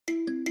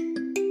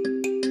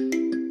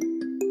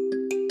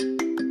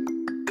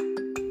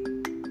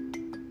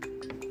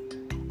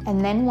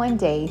And then one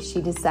day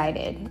she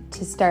decided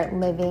to start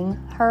living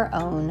her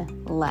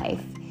own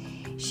life.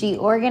 She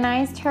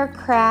organized her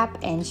crap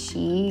and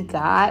she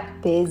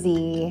got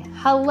busy.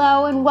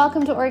 Hello and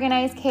welcome to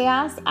Organized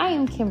Chaos. I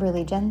am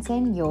Kimberly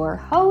Jensen, your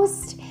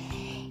host,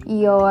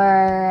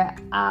 your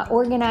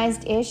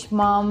organized-ish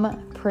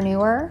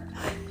mompreneur.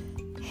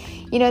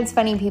 You know, it's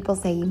funny, people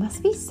say, you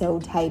must be so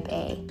type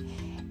A.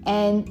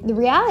 And the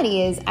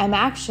reality is I'm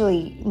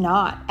actually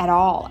not at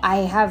all.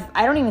 I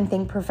don't even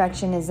think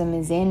perfectionism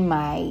is in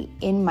my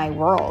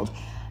world.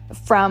 I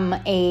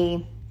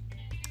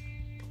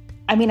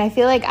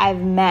feel like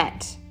I've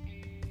met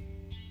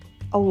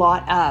a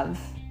lot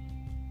of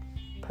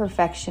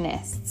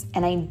perfectionists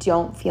and I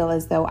don't feel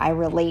as though I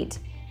relate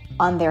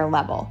on their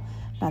level.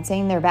 I'm not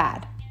saying they're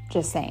bad,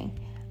 just saying.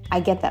 I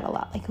get that a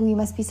lot. Like, oh, you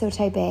must be so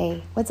type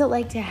A. What's it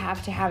like to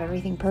have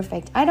everything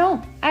perfect? I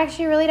don't. I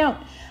actually really don't.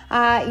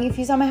 If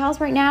you saw my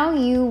house right now,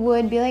 you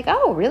would be like,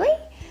 oh, really?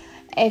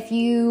 If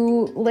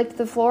you licked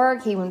the floor,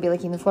 okay, you wouldn't be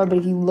licking the floor, but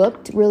if you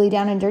looked really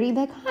down and dirty, you'd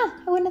be like, I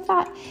wouldn't have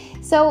thought.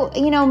 So,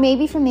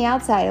 maybe from the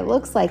outside it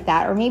looks like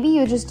that, or maybe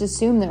you just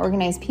assume that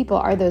organized people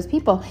are those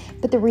people.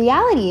 But the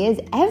reality is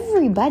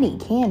everybody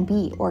can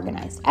be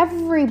organized.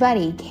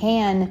 Everybody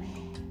can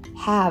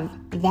have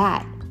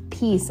that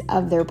piece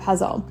of their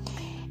puzzle.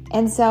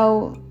 And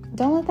so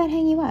don't let that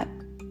hang you up.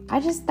 I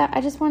just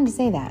wanted to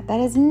say that. That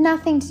has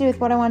nothing to do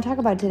with what I want to talk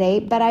about today,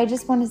 but I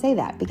just want to say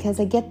that because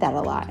I get that a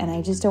lot. And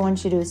I just don't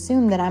want you to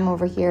assume that I'm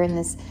over here in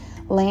this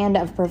land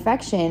of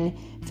perfection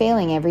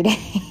failing every day.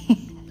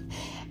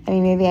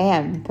 Maybe I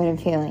am, but I'm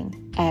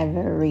failing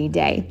every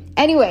day.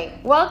 Anyway,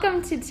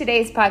 welcome to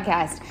today's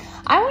podcast.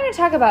 I want to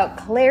talk about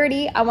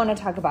clarity. I want to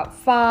talk about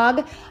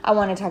fog. I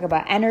want to talk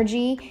about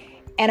energy.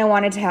 And I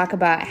want to talk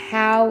about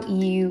how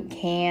you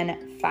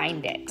can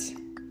find it.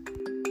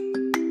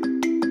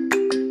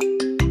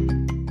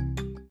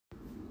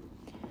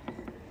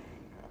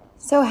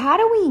 So how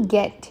do we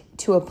get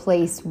to a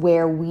place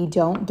where we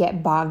don't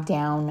get bogged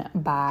down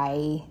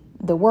by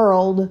the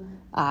world,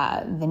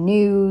 the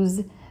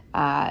news,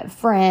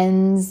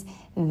 friends,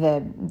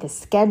 the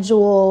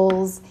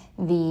schedules,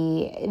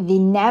 the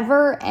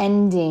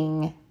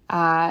never-ending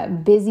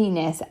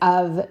busyness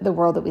of the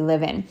world that we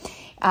live in?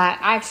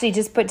 I actually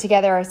just put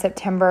together our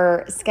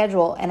September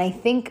schedule, and I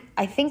think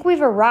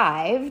we've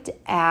arrived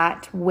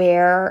at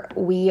where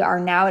we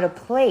are now at a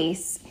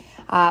place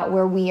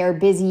where we are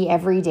busy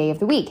every day of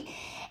the week.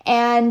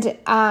 And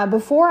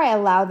before I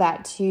allow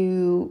that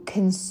to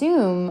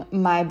consume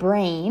my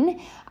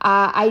brain,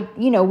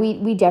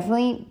 we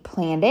definitely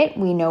planned it.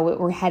 We know what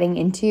we're heading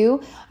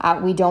into.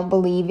 We don't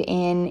believe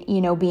in,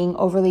 being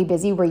overly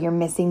busy where you're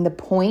missing the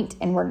point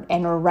and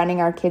we're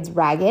running our kids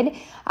ragged.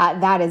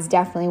 That is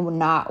definitely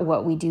not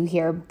what we do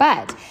here.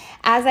 But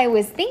as I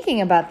was thinking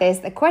about this,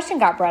 the question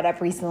got brought up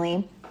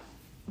recently.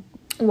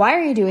 Why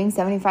are you doing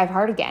 75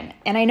 Hard again?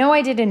 And I know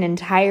I did an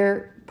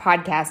entire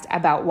podcast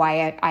about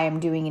why I am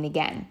doing it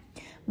again.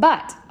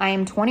 But I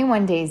am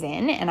 21 days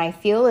in and I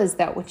feel as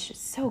though, which is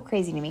so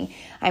crazy to me,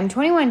 I'm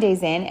 21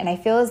 days in and I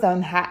feel as though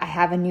I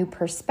have a new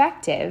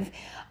perspective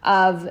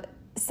of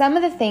some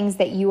of the things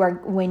that you are,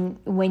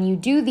 when you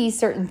do these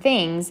certain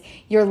things,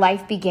 your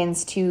life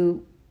begins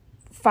to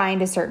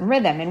find a certain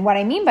rhythm. And what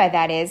I mean by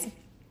that is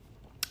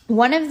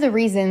one of the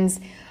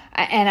reasons,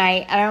 and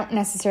I don't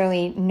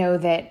necessarily know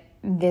that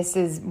this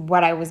is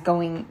what I was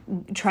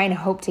trying to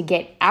hope to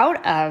get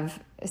out of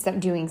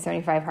doing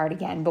 75 Hard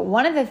again. But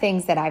one of the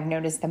things that I've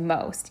noticed the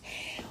most,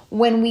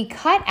 when we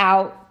cut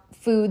out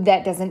food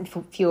that doesn't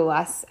fuel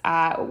us,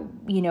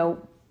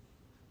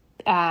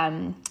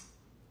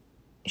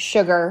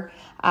 sugar,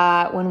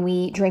 when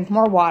we drink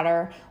more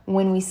water,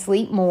 when we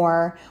sleep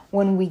more,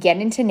 when we get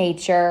into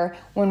nature,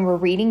 when we're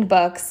reading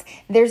books,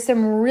 there's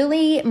some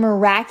really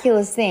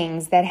miraculous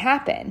things that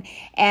happen.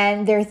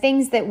 And there are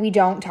things that we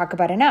don't talk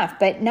about enough.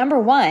 But number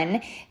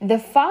one, the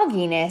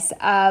fogginess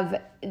of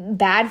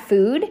bad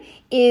food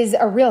is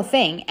a real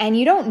thing, and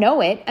you don't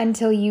know it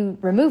until you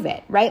remove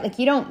it, right? Like,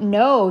 you don't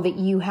know that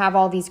you have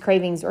all these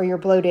cravings, or you're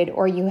bloated,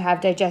 or you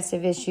have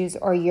digestive issues,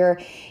 or your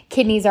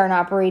kidneys aren't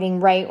operating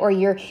right, or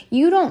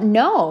you don't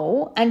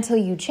know until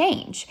you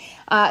change.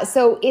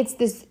 So it's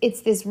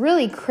this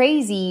really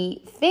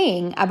crazy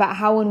thing about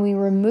how when we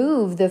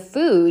remove the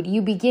food,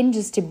 you begin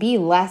just to be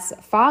less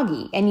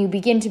foggy and you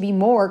begin to be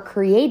more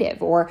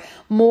creative or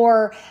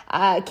more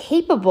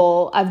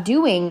capable of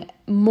doing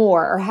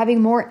more or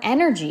having more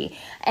energy.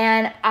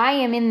 And I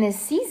am in this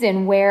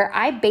season where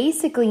I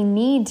basically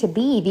need to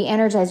be the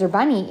Energizer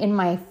Bunny in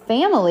my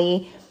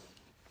family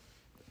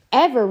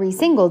every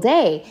single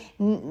day,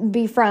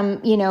 be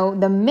from,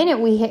 the minute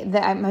we hit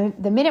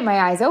the minute my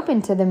eyes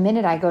open to the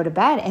minute I go to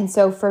bed. And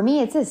so for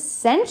me, it's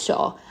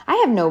essential.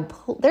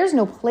 There's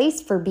no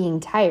place for being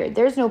tired.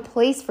 There's no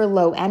place for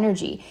low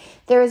energy.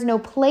 There is no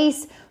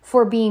place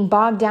for being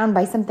bogged down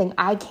by something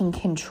I can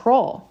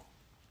control.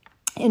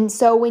 And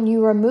so when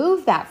you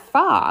remove that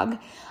fog,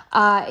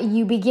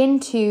 you begin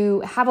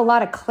to have a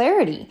lot of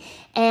clarity,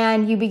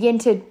 and you begin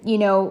to,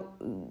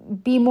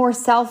 be more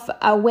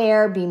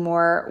self-aware, be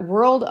more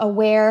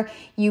world-aware.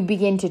 You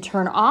begin to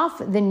turn off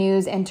the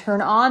news and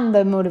turn on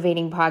the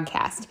motivating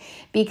podcast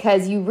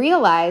because you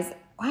realize,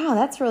 wow,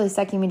 that's really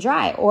sucking me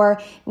dry. Or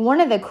one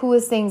of the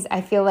coolest things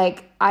I feel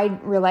like I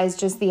realized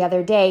just the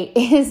other day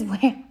is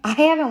when I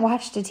haven't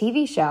watched a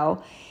TV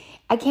show.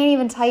 I can't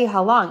even tell you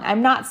how long.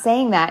 I'm not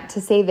saying that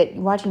to say that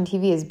watching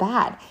TV is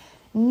bad.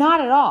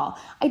 Not at all.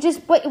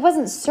 But it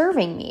wasn't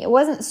serving me. It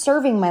wasn't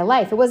serving my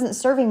life. It wasn't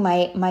serving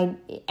my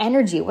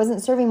energy. It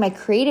wasn't serving my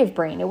creative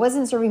brain. It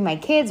wasn't serving my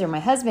kids or my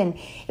husband.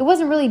 It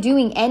wasn't really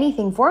doing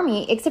anything for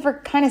me except for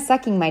kind of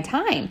sucking my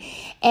time.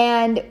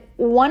 And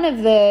one of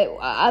the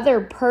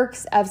other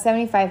perks of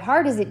 75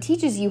 Hard is it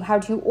teaches you how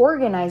to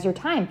organize your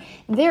time.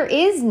 There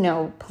is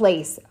no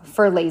place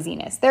for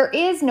laziness. There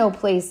is no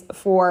place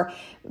for,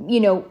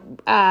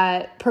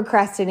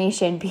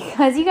 procrastination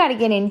because you got to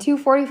get in 2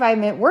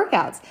 45-minute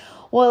workouts.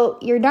 Well,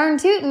 you're darn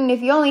tootin'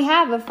 if you only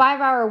have a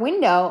 5-hour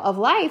window of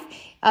life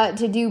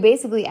to do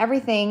basically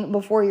everything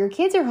before your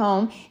kids are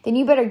home, then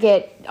you better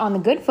get on the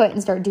good foot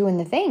and start doing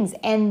the things.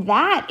 And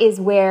that is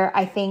where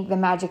I think the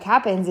magic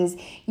happens is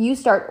you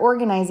start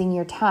organizing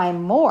your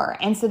time more.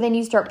 And so then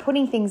you start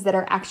putting things that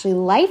are actually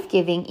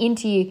life-giving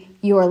into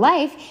your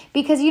life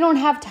because you don't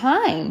have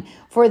time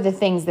for the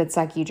things that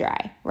suck you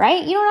dry,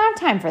 right? You don't have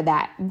time for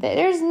that.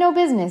 There's no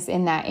business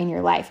in that in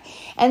your life.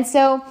 And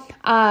so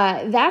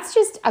that's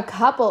just a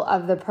couple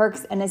of the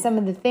perks and some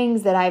of the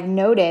things that I've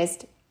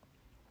noticed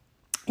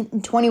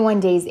 21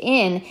 days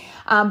in.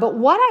 But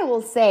what I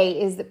will say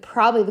is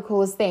probably the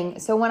coolest thing.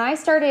 So when I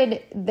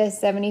started the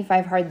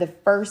 75 Hard the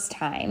first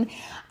time,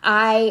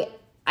 I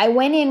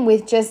went in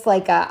with just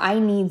like I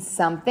need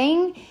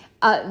something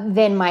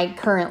than my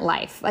current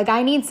life. Like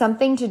I need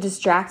something to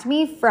distract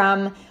me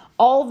from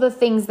all the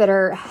things that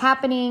are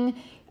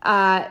happening.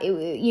 At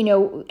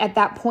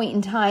that point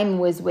in time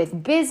was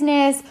with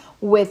business,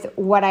 with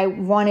what I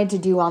wanted to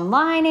do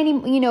online,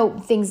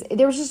 things.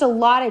 There was just a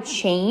lot of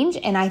change,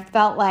 and I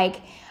felt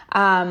like,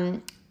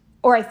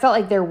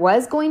 there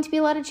was going to be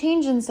a lot of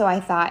change, and so I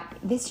thought,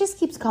 this just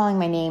keeps calling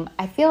my name.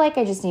 I feel like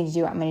I just need to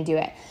do it. I'm going to do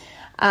it,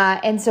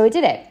 and so I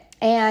did it.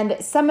 And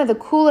some of the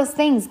coolest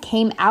things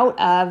came out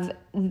of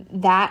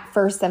that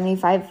first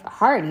 75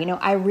 Hard.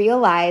 I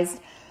realized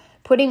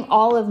putting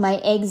all of my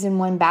eggs in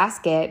one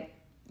basket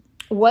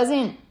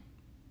wasn't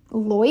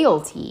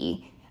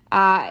loyalty.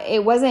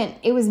 It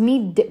was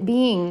me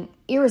being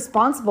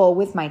irresponsible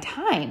with my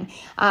time.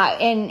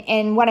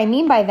 And what I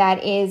mean by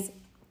that is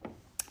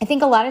I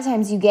think a lot of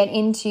times you get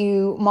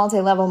into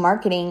multi-level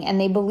marketing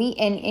and they believe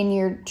and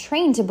you're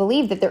trained to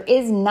believe that there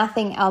is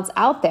nothing else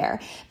out there.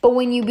 But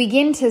when you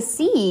begin to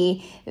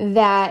see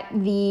that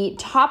the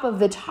top of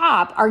the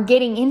top are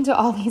getting into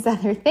all these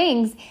other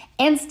things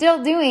and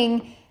still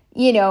doing,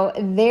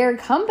 their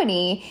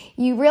company,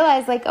 you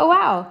realize like, oh,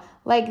 wow,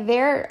 like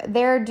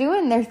they're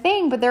doing their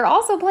thing, but they're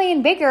also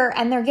playing bigger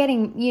and they're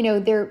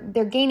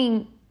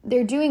getting,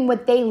 they're doing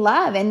what they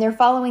love and they're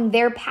following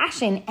their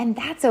passion, and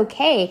that's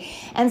okay.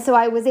 And so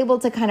I was able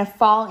to kind of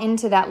fall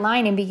into that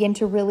line and begin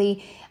to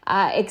really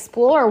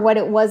explore what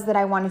it was that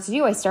I wanted to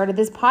do. I started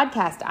this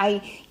podcast.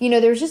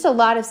 There was just a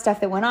lot of stuff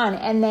that went on.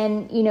 And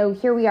then,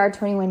 here we are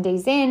 21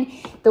 days in,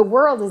 the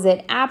world is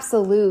at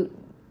absolute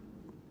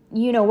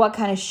what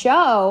kind of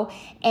show.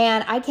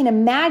 And I can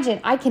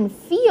imagine, I can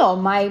feel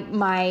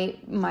my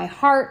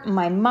heart,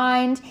 my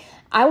mind.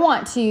 I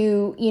want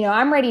to,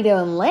 I'm ready to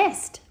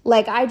enlist.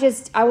 Like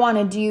I want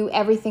to do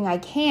everything I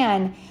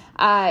can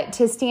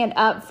to stand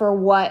up for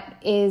what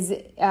is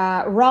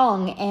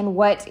wrong and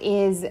what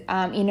is,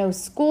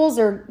 schools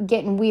are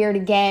getting weird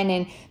again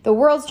and the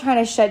world's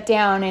trying to shut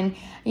down and,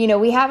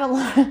 we haven't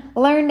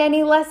learned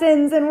any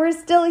lessons and we're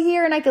still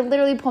here and I could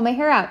literally pull my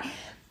hair out.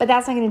 But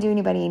that's not going to do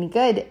anybody any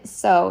good.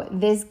 So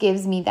this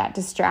gives me that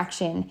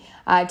distraction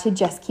to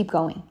just keep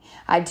going,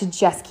 to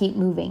just keep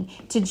moving,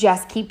 to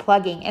just keep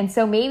plugging. And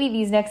so maybe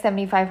this next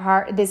 75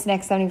 Hard is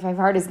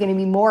going to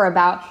be more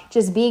about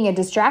just being a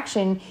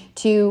distraction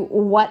to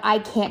what I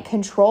can't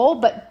control,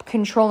 but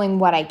controlling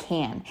what I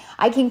can.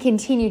 I can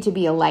continue to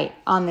be a light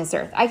on this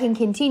earth. I can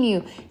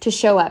continue to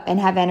show up and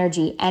have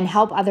energy and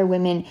help other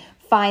women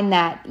find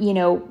that,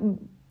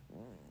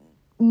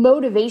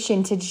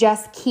 motivation to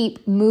just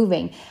keep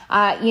moving.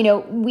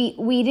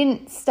 We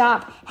didn't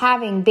stop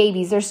having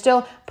babies. There's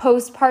still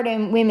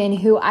postpartum women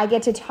who I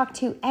get to talk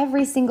to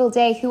every single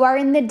day who are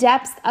in the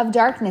depths of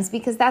darkness,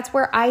 because that's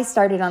where I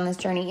started on this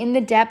journey, in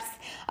the depths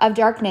of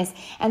darkness.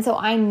 And so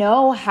I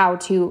know how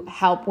to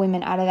help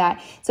women out of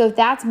that. So if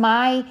that's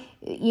my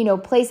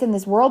place in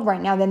this world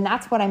right now, then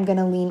that's what I'm going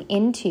to lean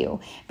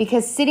into,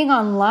 because sitting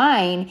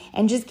online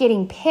and just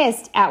getting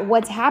pissed at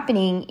what's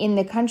happening in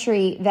the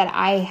country that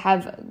I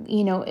have,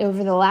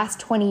 over the last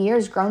 20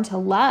 years grown to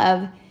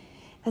love,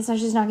 that's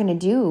just not going to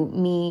do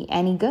me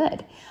any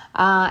good.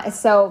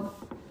 So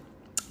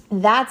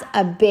that's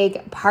a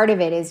big part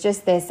of it, is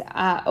just this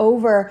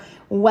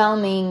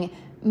overwhelming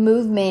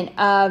movement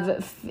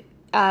of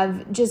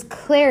just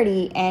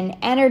clarity and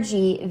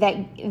energy that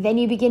then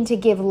you begin to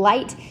give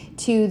light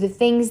to the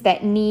things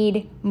that you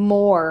need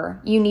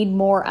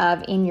more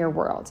of in your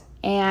world.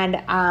 And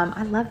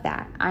I love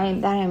that.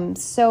 I'm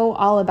so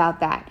all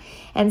about that.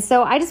 And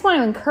so I just want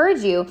to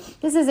encourage you.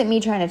 This isn't me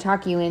trying to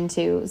talk you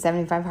into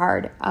 75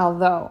 Hard,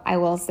 although I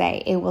will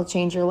say it will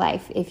change your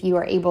life if you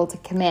are able to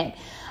commit.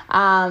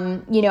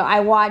 I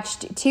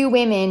watched two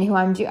women who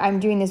I'm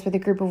doing this with a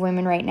group of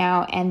women right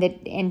now,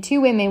 and two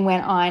women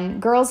went on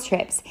girls'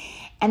 trips.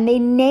 And they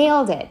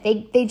nailed it.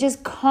 They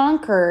just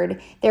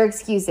conquered their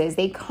excuses.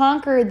 They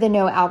conquered the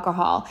no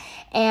alcohol.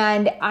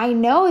 And I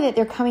know that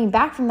they're coming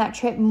back from that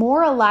trip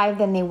more alive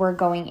than they were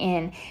going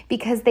in,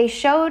 because they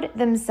showed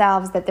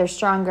themselves that they're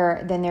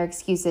stronger than their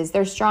excuses.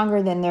 They're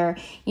stronger than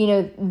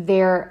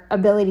their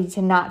ability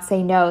to not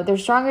say no. They're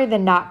stronger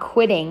than not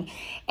quitting.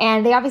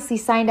 And they obviously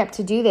signed up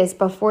to do this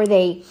before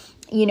they,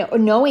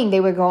 knowing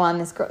they would go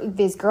on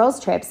these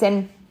girls' trips.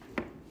 And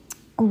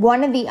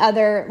one of the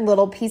other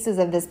little pieces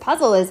of this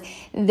puzzle is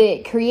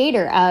the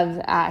creator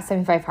of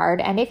 75 Hard.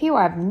 And if you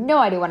have no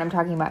idea what I'm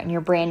talking about and you're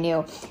brand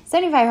new,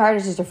 75 Hard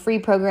is just a free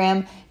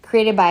program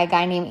created by a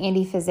guy named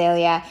Andy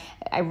Fazella.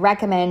 I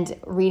recommend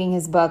reading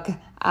his book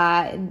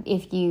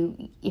if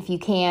you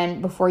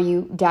can before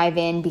you dive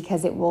in,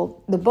 because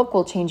the book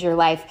will change your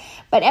life.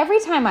 But every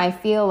time I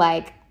feel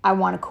like I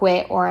want to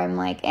quit, or I'm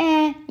like,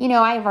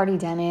 I've already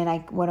done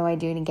it. What do I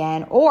do it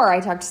again? Or I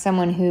talk to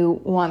someone who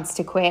wants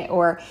to quit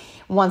or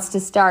wants to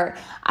start.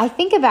 I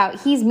think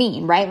about, he's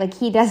mean, right? Like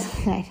he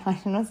doesn't,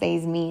 I don't say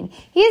he's mean.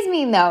 He is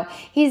mean though.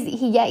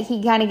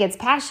 He kind of gets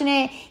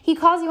passionate. He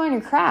calls you on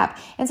your crap.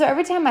 And so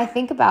every time I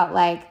think about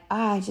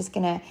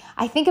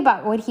I think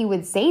about what he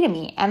would say to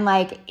me, and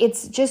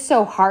it's just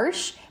so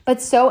harsh,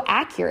 but so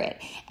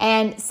accurate.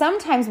 And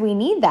sometimes we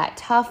need that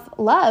tough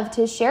love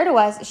to share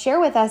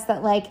with us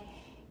that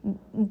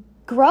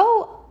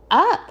grow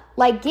up,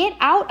 get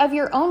out of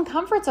your own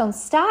comfort zone.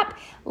 Stop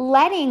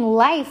letting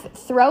life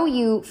throw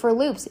you for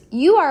loops.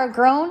 You are a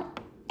grown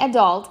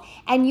adult,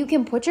 and you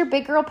can put your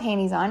big girl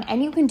panties on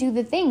and you can do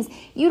the things.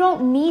 You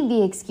don't need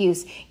the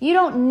excuse. You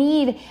don't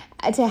need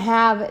to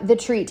have the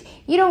treat.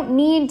 You don't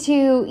need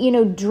to,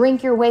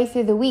 drink your way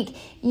through the week.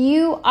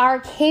 You are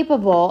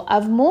capable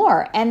of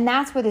more. And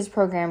that's what this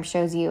program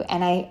shows you.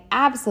 And I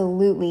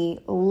absolutely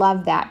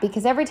love that,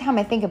 because every time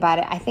I think about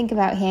it, I think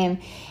about him,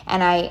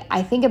 and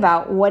I think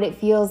about what it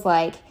feels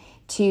like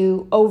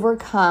to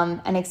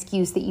overcome an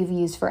excuse that you've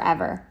used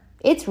forever.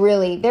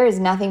 There is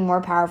nothing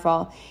more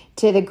powerful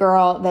to the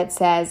girl that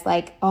says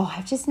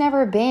I've just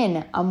never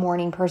been a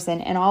morning person.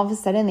 And all of a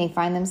sudden they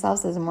find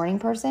themselves as a morning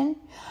person.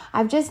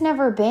 I've just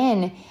never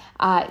been,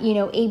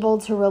 able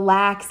to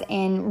relax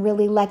and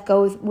really let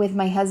go with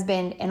my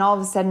husband. And all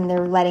of a sudden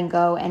they're letting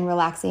go and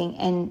relaxing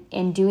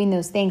and doing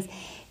those things.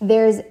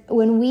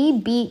 When we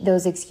beat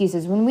those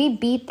excuses, when we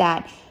beat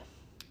that,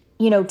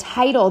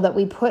 title that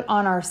we put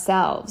on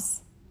ourselves,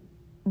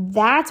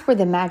 that's where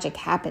the magic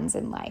happens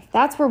in life.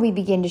 That's where we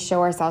begin to show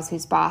ourselves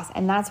who's boss.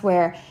 And that's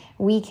where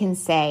we can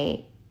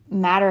say,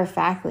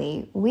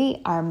 matter-of-factly,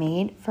 we are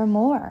made for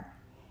more.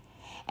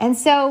 And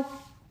so,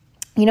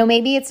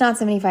 maybe it's not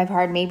 75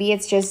 Hard. Maybe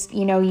it's just,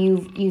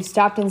 you've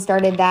stopped and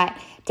started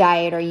that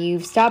diet, or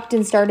you've stopped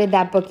and started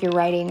that book you're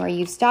writing, or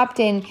you've stopped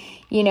and,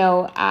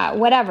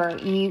 whatever.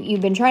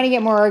 You've been trying to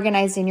get more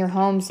organized in your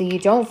home so you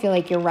don't feel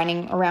like you're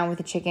running around with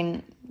a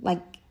chicken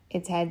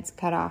its head's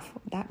cut off.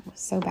 That was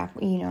so back.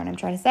 You know what I'm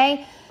trying to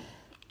say?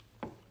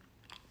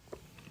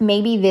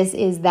 Maybe this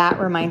is that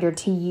reminder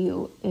to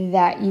you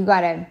that you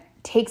got to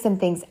take some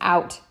things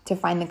out to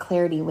find the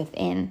clarity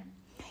within.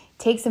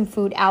 Take some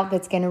food out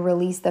that's going to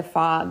release the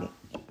fog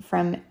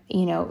from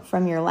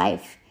your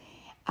life.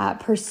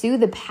 Pursue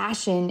the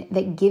passion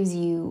that gives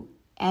you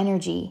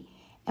energy,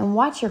 and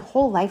watch your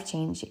whole life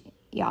change,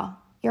 y'all.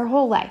 Your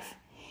whole life.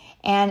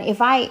 And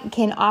if I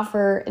can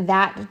offer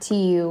that to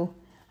you,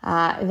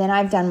 then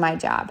I've done my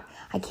job.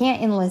 I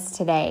can't enlist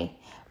today,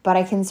 but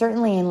I can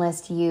certainly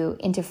enlist you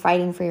into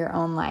fighting for your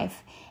own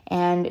life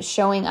and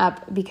showing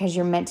up because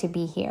you're meant to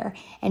be here,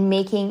 and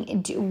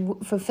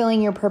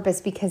fulfilling your purpose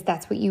because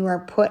that's what you are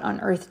put on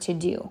earth to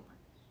do.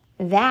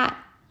 That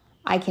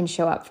I can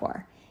show up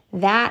for.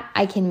 That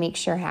I can make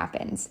sure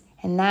happens.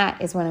 And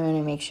that is what I'm going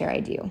to make sure I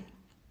do.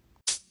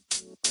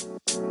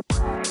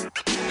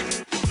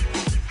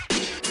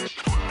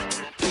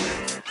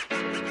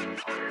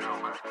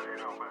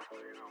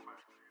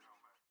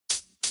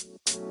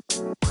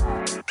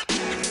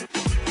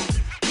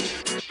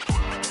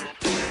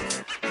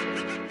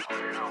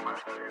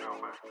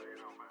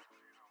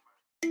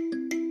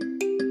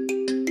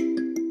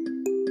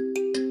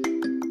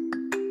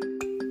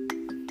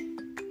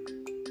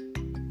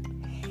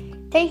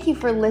 Thank you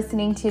for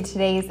listening to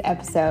today's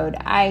episode.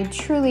 I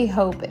truly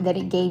hope that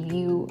it gave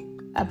you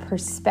a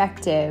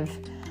perspective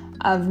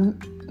of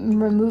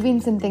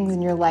removing some things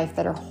in your life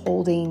that are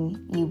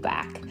holding you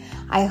back.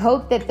 I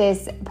hope that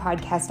this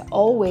podcast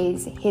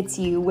always hits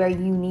you where you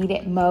need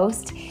it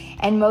most.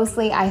 And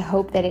mostly, I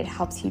hope that it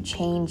helps you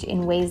change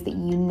in ways that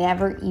you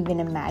never even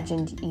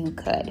imagined you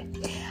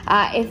could.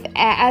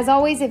 As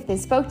always, if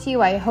this spoke to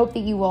you, I hope that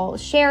you will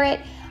share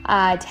it.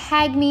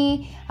 Tag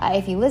me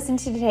if you listen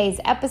to today's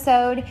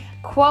episode.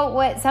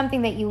 Quote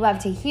something that you love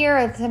to hear,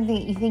 or something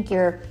that you think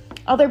your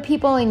other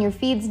people in your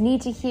feeds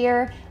need to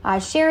hear.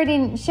 Share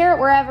it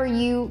wherever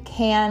you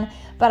can.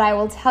 But I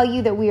will tell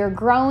you that we are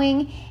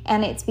growing,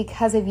 and it's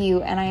because of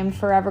you, and I am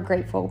forever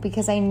grateful,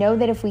 because I know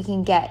that if we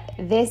can get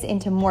this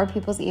into more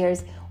people's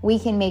ears, we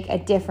can make a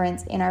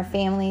difference in our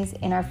families,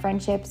 in our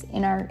friendships,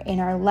 in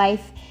our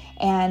life,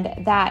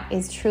 and that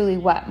is truly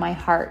what my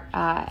heart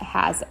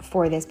has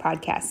for this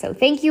podcast. So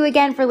thank you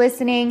again for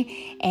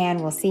listening, and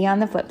we'll see you on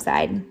the flip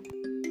side.